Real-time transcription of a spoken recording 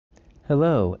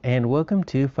Hello and welcome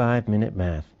to 5-Minute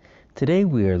Math. Today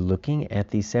we are looking at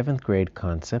the 7th grade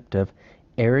concept of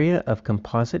area of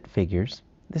composite figures.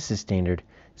 This is standard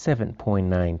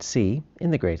 7.9C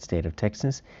in the great state of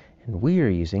Texas, and we are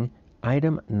using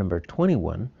item number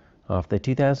 21 off the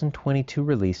 2022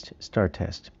 released STAAR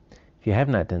test. If you have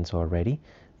not done so already,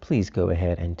 please go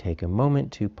ahead and take a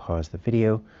moment to pause the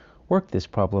video, work this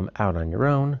problem out on your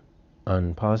own,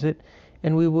 unpause it,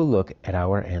 and we will look at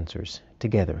our answers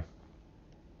together.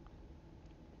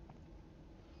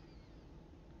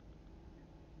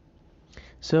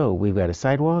 So we've got a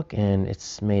sidewalk, and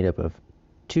it's made up of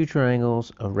two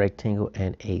triangles, a rectangle,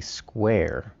 and a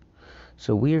square.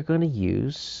 So we are going to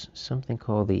use something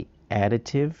called the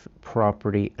additive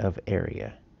property of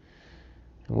area.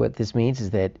 And what this means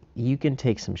is that you can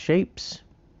take some shapes,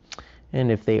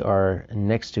 and if they are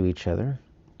next to each other,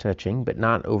 touching but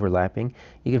not overlapping,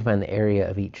 you can find the area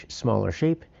of each smaller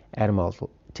shape, add them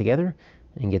all together,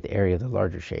 and get the area of the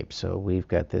larger shape. So we've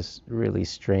got this really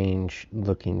strange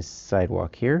looking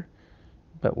sidewalk here,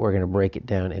 but we're going to break it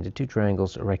down into two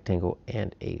triangles, a rectangle,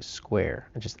 and a square,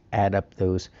 and just add up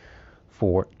those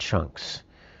four chunks.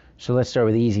 So let's start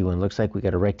with the easy one. Looks like we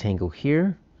got a rectangle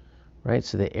here, right?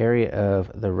 So the area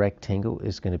of the rectangle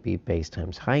is going to be base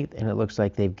times height, and it looks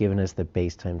like they've given us the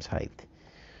base times height,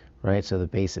 right? So the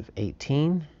base of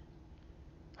 18,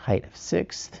 height of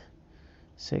 6.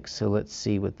 So let's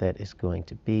see what that is going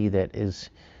to be. That is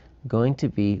going to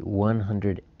be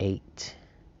 108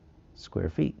 square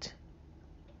feet.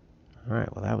 All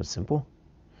right, well, that was simple.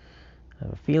 I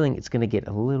have a feeling it's going to get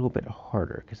a little bit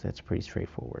harder because that's pretty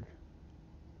straightforward.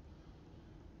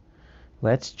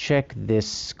 Let's check this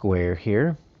square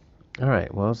here. All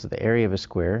right, well, so the area of a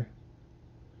square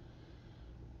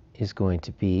is going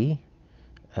to be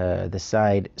the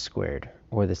side squared,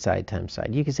 or the side times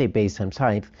side. You can say base times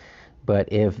height,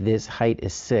 but if this height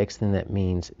is 6, then that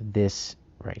means this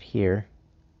right here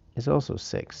is also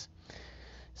 6.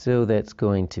 So that's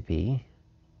going to be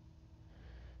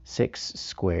 6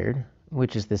 squared,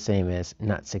 which is the same as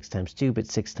not 6 times 2, but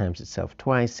 6 times itself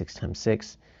twice, 6 times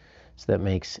 6. So that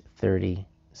makes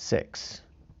 36.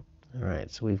 All right,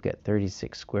 so we've got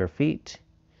 36 square feet.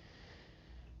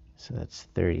 So that's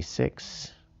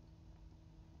 36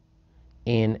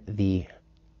 in the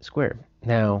square.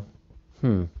 Now,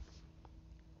 I'm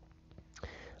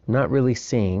not really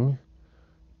seeing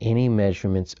any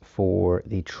measurements for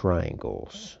the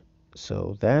triangles.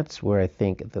 So that's where I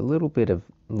think the little bit of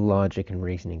logic and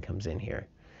reasoning comes in here.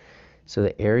 So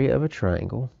the area of a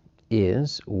triangle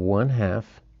is 1/2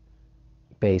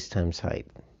 base times height.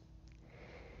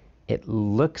 It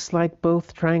looks like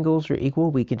both triangles are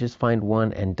equal. We could just find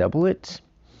one and double it,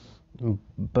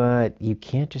 but you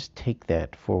can't just take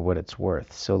that for what it's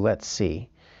worth. So let's see.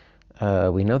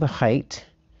 We know the height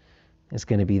is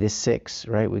going to be this 6,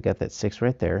 right? We got that 6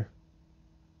 right there.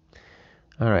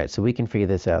 All right, so we can figure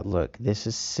this out. Look, this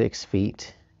is 6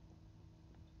 feet,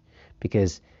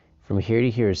 because from here to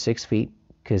here is 6 feet,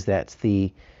 because that's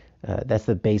the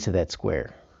base of that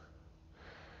square.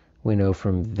 We know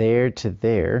from there to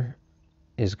there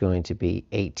is going to be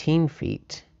 18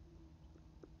 feet,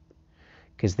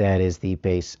 because that is the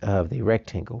base of the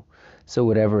rectangle. So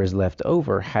whatever is left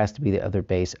over has to be the other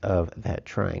base of that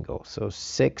triangle. So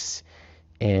 6,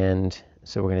 and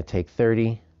so we're going to take 30,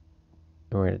 and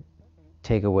we're going to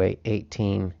take away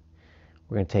 18,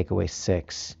 we're going to take away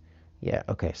 6. Yeah,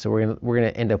 okay, so we're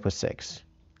going to end up with 6.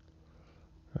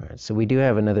 All right, so we do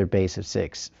have another base of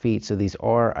 6 feet. So these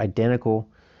are identical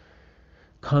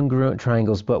congruent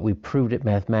triangles, but we proved it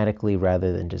mathematically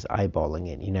rather than just eyeballing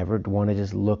it. You never want to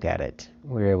just look at it.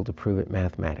 We're able to prove it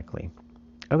mathematically.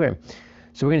 Okay,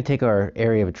 so we're going to take our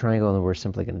area of a triangle, and we're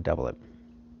simply going to double it.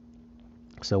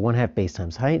 So 1/2 base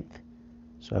times height.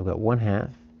 So I've got 1/2.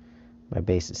 My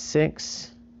base is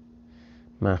 6.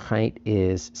 My height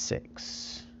is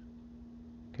 6.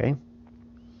 Okay.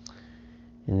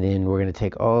 And then we're going to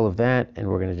take all of that, and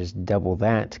we're going to just double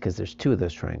that, because there's two of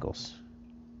those triangles.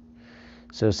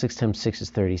 So 6 times 6 is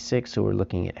 36, so we're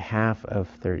looking at half of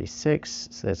 36,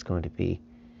 so that's going to be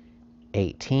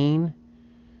 18.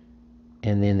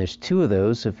 And then there's two of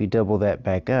those, so if you double that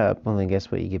back up, well, then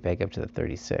guess what? You get back up to the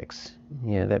 36.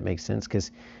 Yeah, that makes sense, because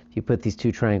if you put these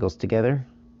two triangles together,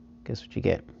 guess what you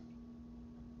get?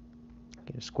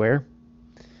 Get a square.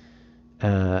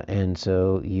 And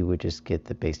so you would just get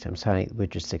the base times height,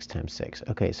 which is 6 times 6.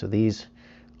 Okay, so these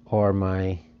are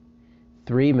my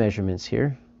 3 measurements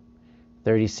here.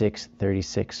 36,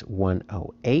 36,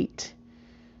 108.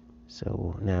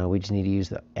 So now we just need to use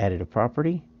the additive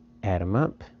property, add them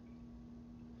up,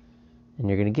 and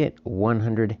you're going to get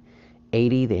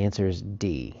 180. The answer is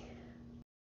D.